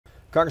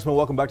Congressman,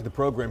 welcome back to the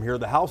program here.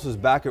 The House is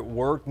back at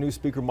work. New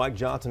Speaker Mike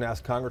Johnson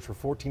asked Congress for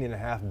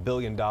 $14.5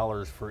 billion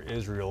for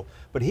Israel,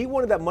 but he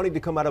wanted that money to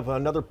come out of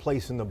another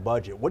place in the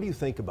budget. What do you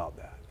think about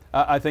that?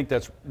 I think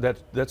that's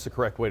the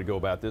correct way to go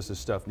about this. This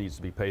stuff needs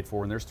to be paid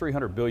for, and there's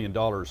 $300 billion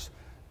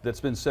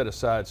that's been set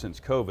aside since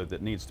COVID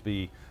that needs to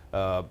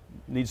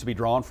be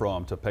drawn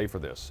from to pay for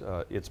this.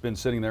 It's been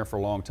sitting there for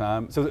a long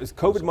time. So is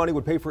COVID money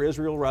would pay for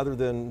Israel rather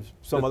than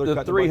some other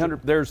cut?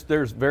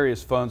 There's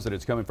various funds that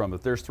it's coming from,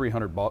 but there's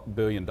 $300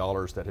 billion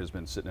that has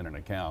been sitting in an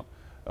account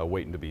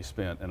waiting to be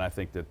spent, and I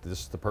think that this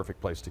is the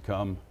perfect place to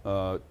come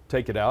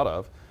take it out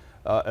of.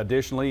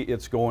 Additionally,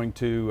 it's going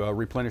to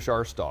replenish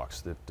our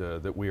stocks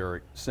that we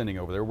are sending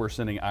over there. We're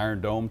sending Iron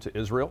Dome to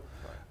Israel.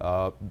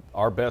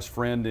 Our best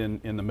friend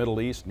in the Middle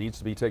East needs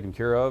to be taken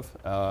care of,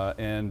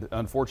 and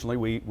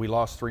unfortunately we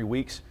lost 3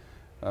 weeks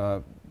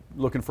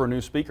looking for a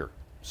new speaker.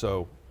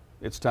 So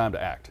it's time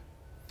to act.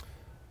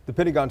 The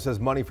Pentagon says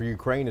money for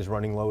Ukraine is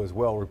running low as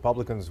well.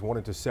 Republicans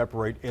wanted to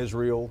separate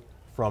Israel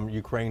from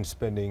Ukraine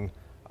spending.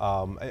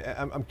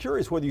 I'm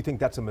curious whether you think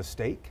that's a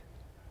mistake?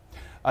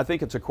 I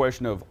think it's a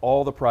question of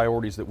all the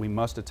priorities that we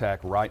must attack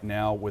right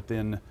now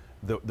within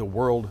the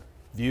world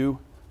view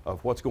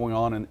of what's going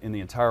on in the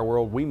entire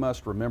world. We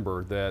must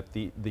remember that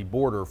the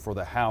border for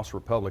the House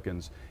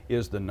Republicans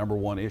is the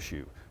 #1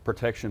 issue.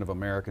 Protection of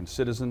American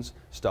citizens,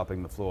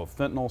 stopping the flow of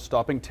fentanyl,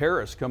 stopping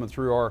terrorists coming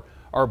through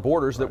our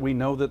borders that we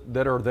know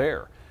that are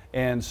there.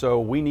 And so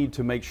we need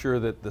to make sure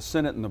that the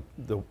Senate and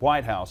the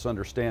White House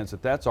understands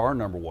that that's our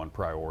 #1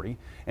 priority,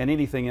 and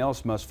anything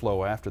else must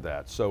flow after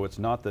that. So it's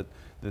not that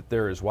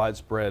there is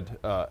widespread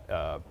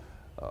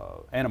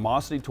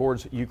animosity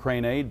towards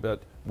Ukraine aid,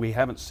 but we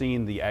haven't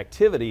seen the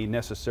activity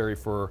necessary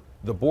for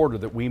the border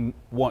that we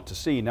want to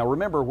see. Now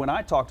remember, when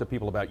I talk to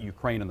people about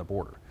Ukraine and the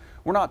border,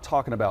 we're not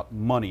talking about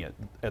money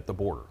at the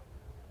border.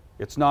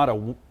 It's not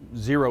a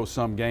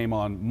zero-sum game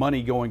on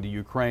money going to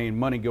Ukraine,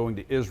 money going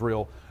to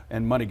Israel,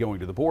 and money going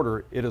to the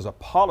border. It is a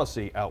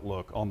policy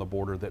outlook on the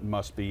border that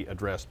must be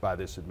addressed by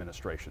this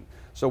administration.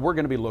 So we're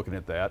going to be looking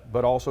at that,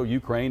 but also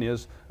Ukraine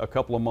is a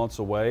couple of months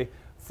away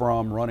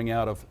from running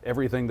out of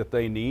everything that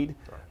they need,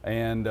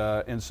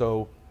 and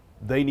so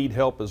they need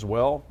help as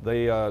well.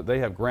 They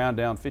have ground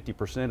down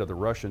 50% of the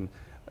Russian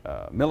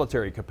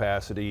military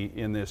capacity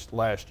in this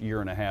last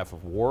year and a half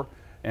of war,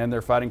 and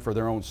they're fighting for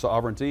their own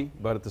sovereignty.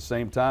 But at the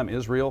same time,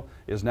 Israel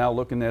is now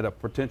looking at a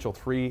potential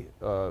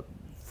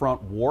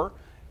three-front war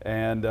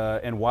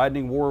and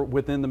widening war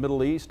within the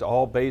Middle East,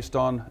 all based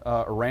on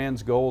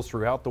Iran's goals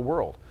throughout the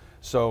world.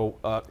 So,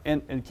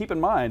 and keep in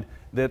mind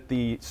that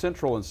the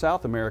Central and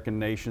South American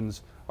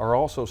nations are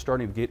also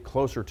starting to get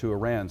closer to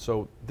Iran.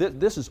 So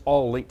this is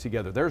all linked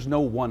together. There's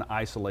no one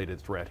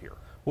isolated threat here.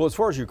 Well, as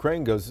far as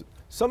Ukraine goes,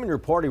 some in your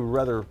party would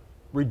rather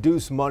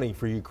reduce money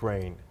for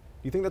Ukraine. Do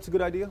you think that's a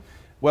good idea?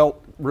 Well,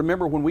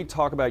 remember, when we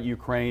talk about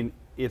Ukraine,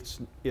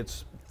 it's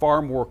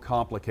far more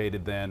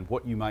complicated than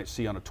what you might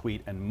see on a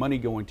tweet and money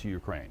going to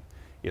Ukraine.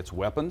 It's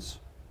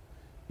weapons,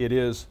 it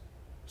is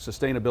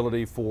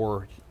sustainability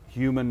for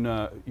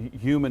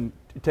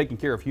taking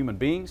care of human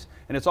beings,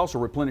 and it's also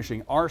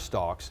replenishing our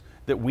stocks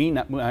that we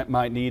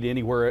might need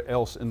anywhere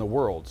else in the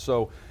world.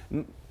 So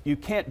you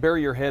can't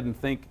bury your head and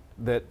think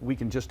that we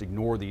can just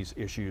ignore these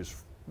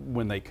issues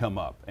when they come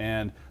up.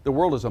 And the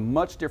world is a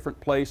much different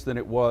place than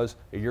it was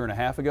a year and a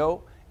half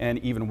ago, and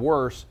even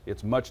worse,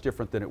 it's much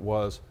different than it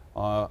was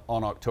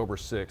on October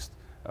 6th,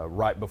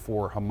 right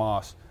before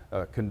Hamas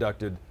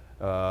conducted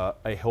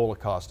a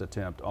Holocaust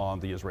attempt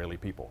on the Israeli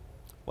people.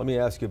 Let me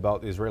ask you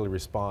about the Israeli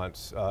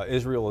response.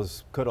 Israel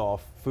has cut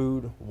off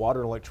food,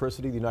 water, and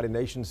electricity. The United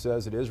Nations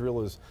says that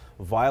Israel is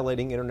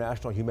violating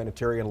international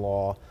humanitarian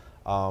law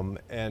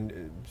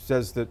and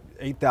says that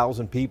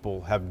 8,000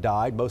 people have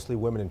died, mostly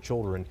women and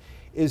children.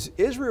 Is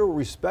Israel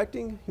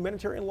respecting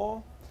humanitarian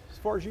law as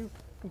far as you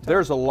can tell?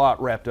 There's a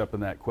lot wrapped up in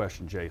that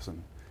question,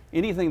 Jason.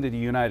 Anything that the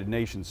United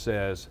Nations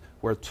says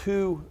where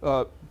two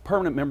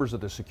permanent members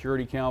of the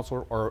Security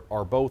Council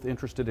are both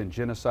interested in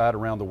genocide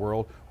around the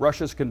world.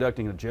 Russia's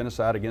conducting a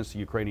genocide against the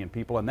Ukrainian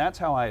people, and that's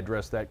how I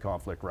address that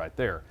conflict right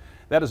there.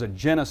 That is a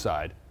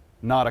genocide,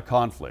 not a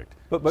conflict.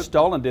 But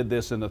Stalin did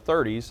this in the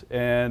 30s,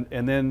 and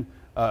then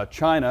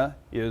China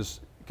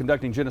is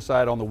conducting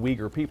genocide on the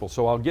Uyghur people.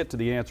 So I'll get to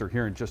the answer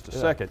here in just a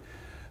second.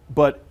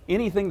 But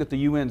anything that the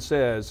UN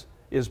says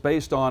is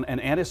based on an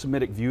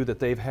anti-Semitic view that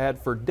they've had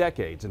for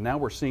decades, and now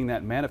we're seeing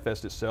that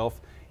manifest itself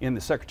in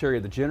the Secretary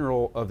of the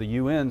General of the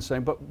UN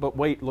saying, but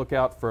wait, look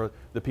out for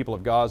the people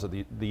of Gaza.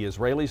 The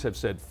Israelis have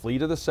said, flee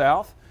to the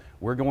south.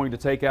 We're going to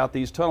take out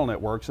these tunnel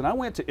networks. And I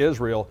went to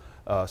Israel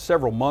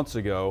several months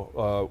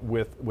ago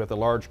with a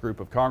large group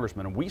of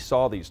congressmen, and we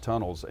saw these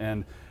tunnels.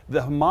 And the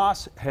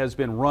Hamas has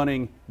been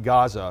running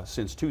Gaza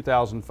since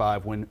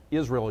 2005, when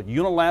Israel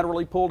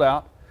unilaterally pulled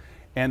out,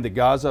 and the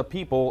Gaza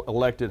people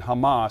elected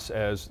Hamas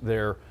as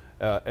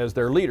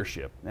their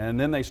leadership. And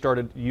then they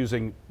started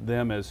using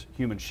them as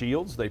human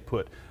shields. They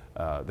put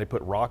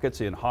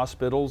rockets in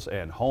hospitals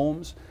and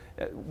homes.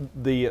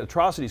 The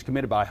atrocities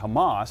committed by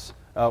Hamas,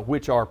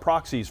 which are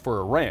proxies for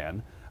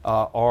Iran,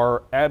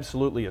 are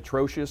absolutely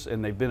atrocious,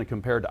 and they've been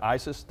compared to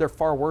ISIS. They're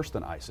far worse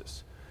than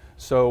ISIS.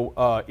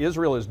 So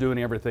Israel is doing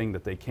everything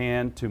that they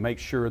can to make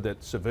sure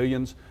that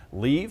civilians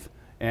leave,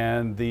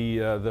 and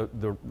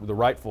the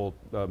rightful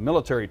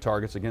military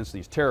targets against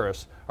these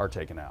terrorists are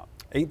taken out.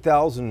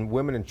 8,000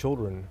 women and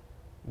children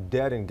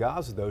dead in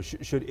Gaza, though.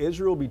 Should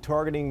Israel be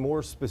targeting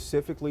more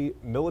specifically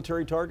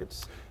military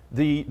targets?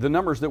 The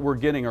numbers that we're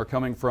getting are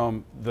coming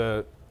from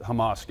the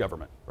Hamas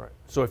government. Right.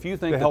 So if you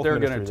think that they're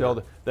going to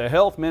tell the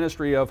health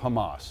ministry of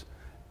Hamas,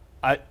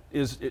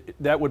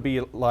 that would be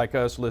like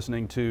us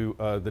listening to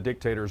the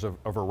dictators of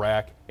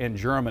Iraq and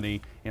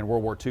Germany in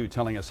World War II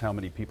telling us how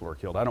many people are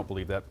killed. I don't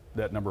believe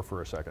that number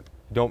for a second.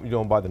 You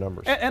don't buy the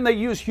numbers. And they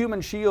use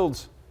human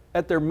shields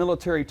at their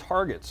military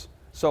targets.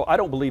 So I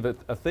don't believe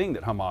a thing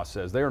that Hamas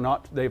says.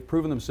 They've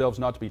proven themselves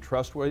not to be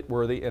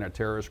trustworthy and a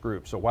terrorist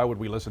group. So why would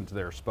we listen to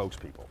their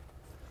spokespeople?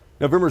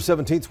 November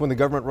 17th, when the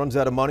government runs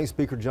out of money,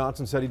 Speaker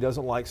Johnson said he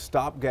doesn't like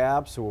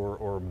stopgaps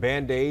or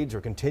Band-Aids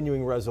or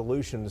continuing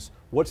resolutions.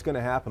 What's going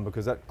to happen?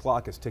 Because that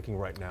clock is ticking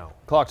right now.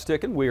 Clock's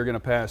ticking. We are going to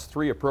pass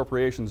 3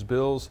 appropriations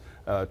bills,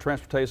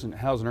 transportation,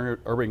 housing,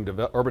 urban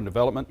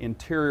development,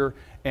 interior,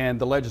 and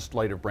the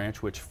legislative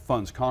branch, which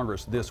funds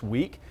Congress this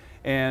week.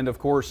 And of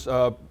course,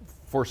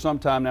 for some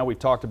time now, we've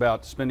talked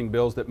about spending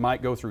bills that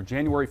might go through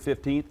January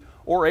 15th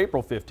or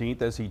April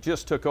 15th, as he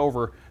just took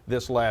over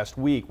this last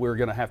week. We're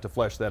going to have to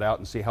flesh that out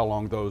and see how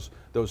long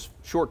those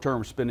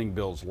short-term spending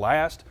bills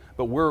last.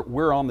 But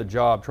we're on the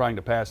job trying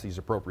to pass these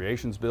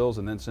appropriations bills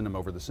and then send them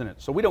over to the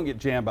Senate, so we don't get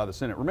jammed by the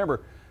Senate.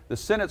 Remember, the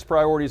Senate's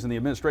priorities and the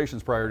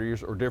administration's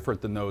priorities are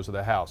different than those of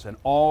the House, and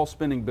all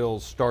spending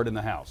bills start in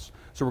the House.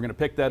 So we're going to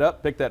pick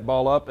that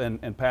ball up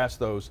and pass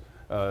those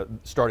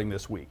starting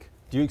this week.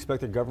 Do you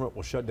expect the government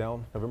will shut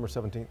down November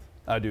 17th?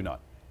 I do not.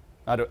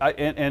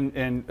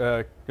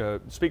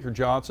 Speaker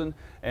Johnson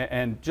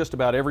and just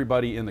about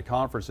everybody in the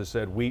conference has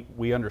said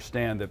we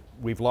understand that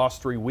we've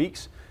lost 3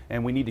 weeks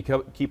and we need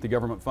to keep the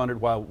government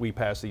funded while we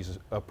pass these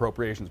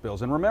appropriations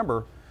bills. And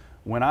remember,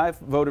 when I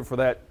voted for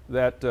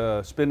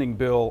that spending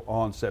bill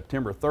on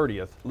September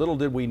 30th, little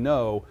did we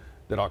know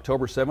that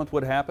October 7th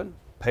would happen.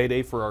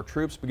 Payday for our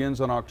troops begins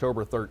on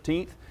October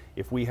 13th.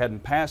 If we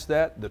hadn't passed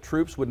that, the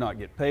troops would not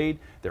get paid.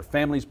 Their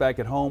families back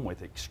at home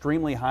with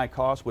extremely high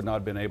costs would not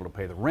have been able to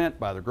pay the rent,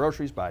 buy their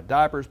groceries, buy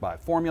diapers, buy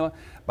formula,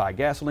 buy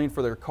gasoline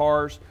for their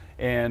cars.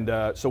 And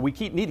so we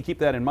need to keep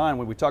that in mind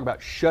when we talk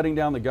about shutting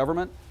down the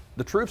government.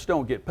 The troops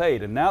don't get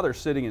paid, and now they're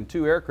sitting in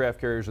 2 aircraft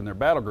carriers in their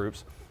battle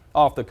groups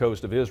off the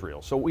coast of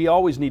Israel. So we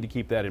always need to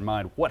keep that in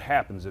mind, what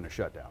happens in a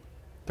shutdown.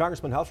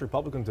 Congressman, House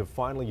Republicans have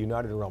finally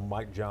united around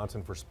Mike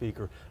Johnson for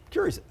Speaker. I'm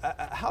curious,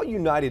 how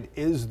united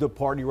is the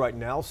party right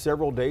now,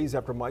 several days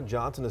after Mike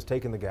Johnson has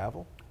taken the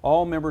gavel?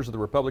 All members of the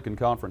Republican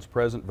conference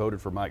present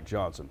voted for Mike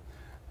Johnson.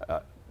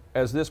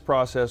 As this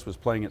process was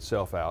playing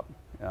itself out,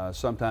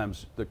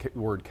 sometimes the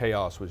word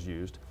chaos was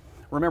used.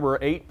 Remember,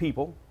 8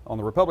 people on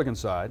the Republican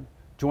side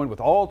joined with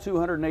all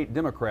 208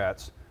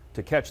 Democrats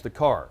to catch the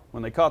car.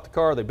 When they caught the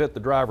car, they bit the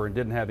driver and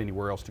didn't have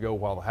anywhere else to go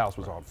while the house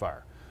was on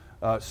fire.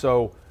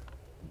 So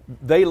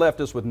they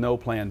left us with no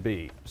plan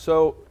B.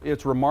 So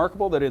it's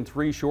remarkable that in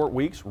 3 short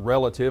weeks,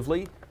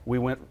 relatively,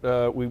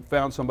 we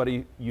found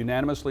somebody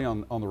unanimously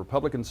on the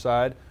Republican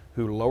side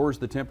who lowers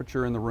the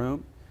temperature in the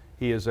room.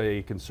 He is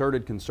a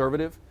concerted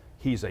conservative.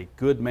 He's a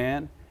good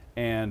man,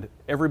 and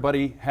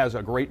everybody has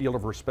a great deal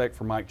of respect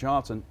for Mike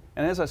Johnson.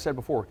 And as I said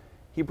before,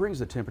 he brings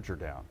the temperature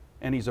down.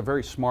 And he's a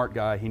very smart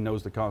guy. He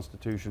knows the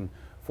Constitution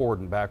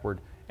forward and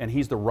backward, and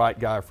he's the right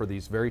guy for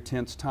these very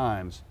tense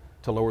times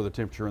to lower the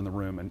temperature in the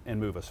room and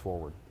move us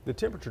forward. The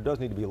temperature does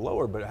need to be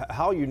lower, but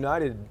how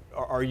united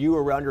are you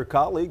around your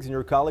colleagues and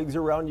your colleagues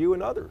around you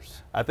and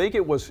others? I think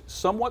it was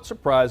somewhat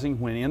surprising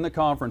when in the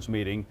conference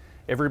meeting,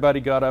 everybody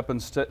got up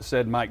and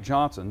said Mike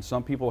Johnson.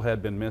 Some people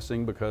had been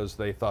missing because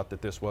they thought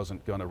that this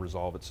wasn't going to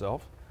resolve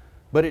itself,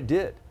 but it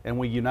did, and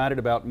we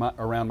united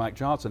around Mike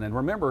Johnson. And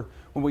remember,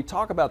 when we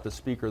talk about the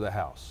Speaker of the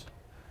House,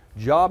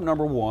 job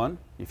number 1,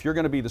 if you're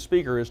going to be the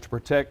Speaker, is to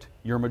protect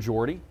your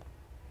majority.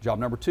 Job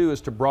number 2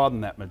 is to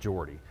broaden that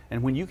majority.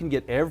 And when you can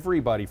get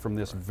everybody from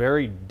this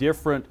very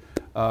different,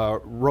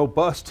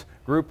 robust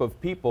group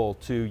of people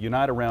to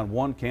unite around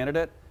one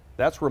candidate,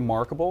 that's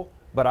remarkable.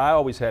 But I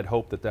always had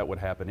hope that that would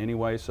happen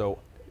anyway. So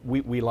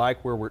we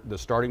like the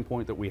starting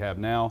point that we have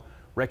now,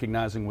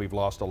 recognizing we've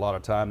lost a lot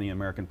of time. The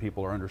American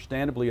people are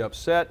understandably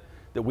upset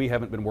that we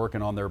haven't been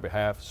working on their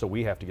behalf, so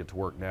we have to get to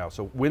work now.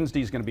 So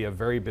Wednesday's going to be a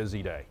very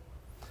busy day.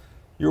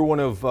 You're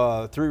one of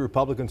 3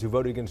 Republicans who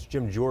voted against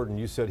Jim Jordan.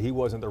 You said he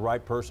wasn't the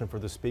right person for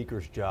the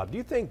Speaker's job. Do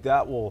you think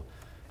that will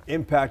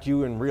impact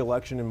you in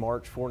re-election in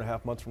March,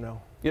 4.5 months from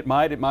now? It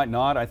might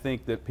not. I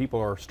think that people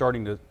are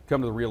starting to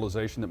come to the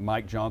realization that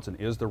Mike Johnson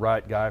is the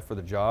right guy for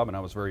the job, and I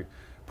was very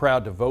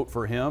proud to vote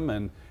for him.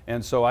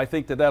 And so I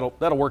think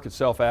that'll work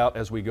itself out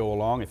as we go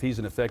along. If he's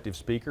an effective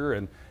speaker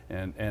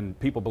and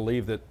people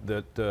believe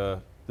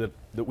that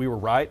we were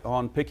right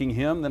on picking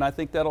him, then I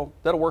think that'll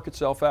work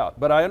itself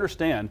out. But I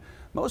understand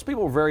most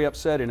people are very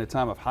upset in a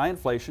time of high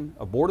inflation,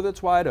 a border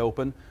that's wide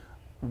open,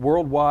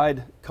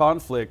 worldwide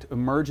conflict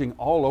emerging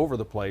all over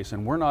the place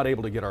and we're not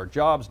able to get our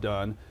jobs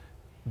done,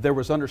 there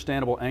was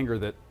understandable anger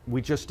that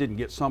we just didn't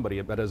get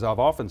somebody. But as I've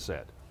often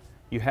said,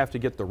 you have to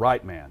get the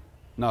right man,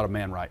 not a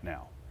man right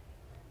now.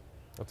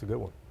 That's a good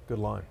one. Good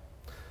line.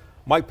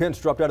 Mike Pence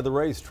dropped out of the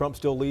race. Trump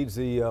still leads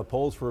the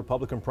polls for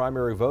Republican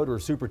primary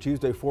voters. Super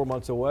Tuesday 4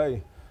 months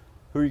away.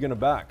 Who are you going to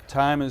back?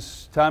 Time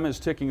is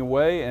ticking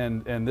away,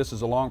 and this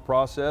is a long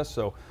process.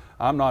 So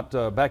I'm not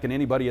backing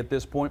anybody at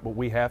this point, but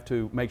we have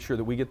to make sure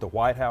that we get the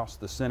White House,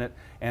 the Senate,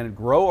 and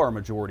grow our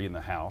majority in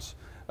the House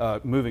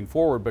moving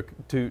forward, but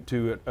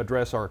to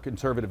address our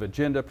conservative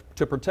agenda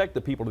to protect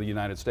the people of the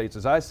United States.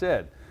 As I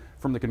said,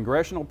 from the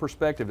congressional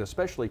perspective,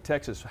 especially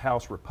Texas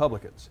House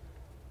Republicans,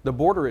 the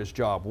border is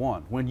job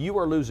one. When you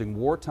are losing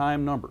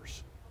wartime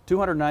numbers,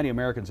 290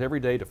 Americans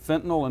every day to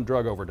fentanyl and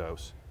drug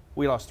overdose,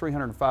 we lost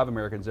 305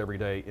 Americans every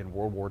day in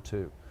World War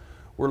II.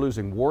 We're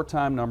losing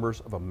wartime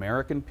numbers of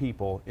American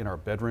people in our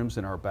bedrooms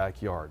and our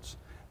backyards.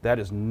 That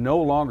is no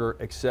longer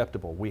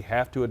acceptable. We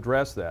have to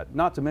address that,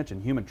 not to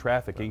mention human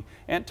trafficking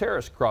and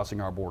terrorists crossing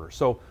our border.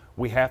 So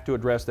we have to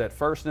address that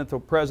first, and if the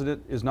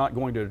president is not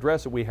going to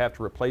address it, we have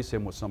to replace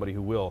him with somebody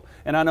who will.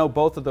 And I know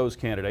both of those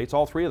candidates,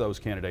 all three of those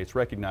candidates,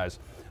 recognize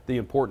the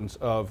importance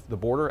of the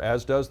border,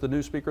 as does the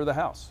new Speaker of the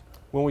House.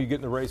 When will you get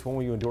in the race? When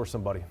will you endorse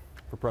somebody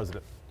for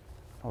president?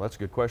 Oh, that's a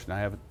good question.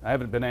 I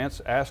haven't been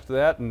asked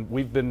that, and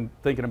we've been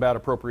thinking about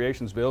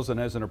appropriations bills, and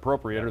as an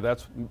appropriator,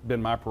 that's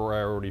been my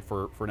priority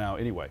for now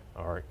anyway.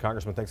 All right,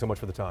 Congressman, thanks so much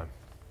for the time.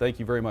 Thank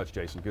you very much,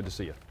 Jason. Good to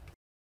see you.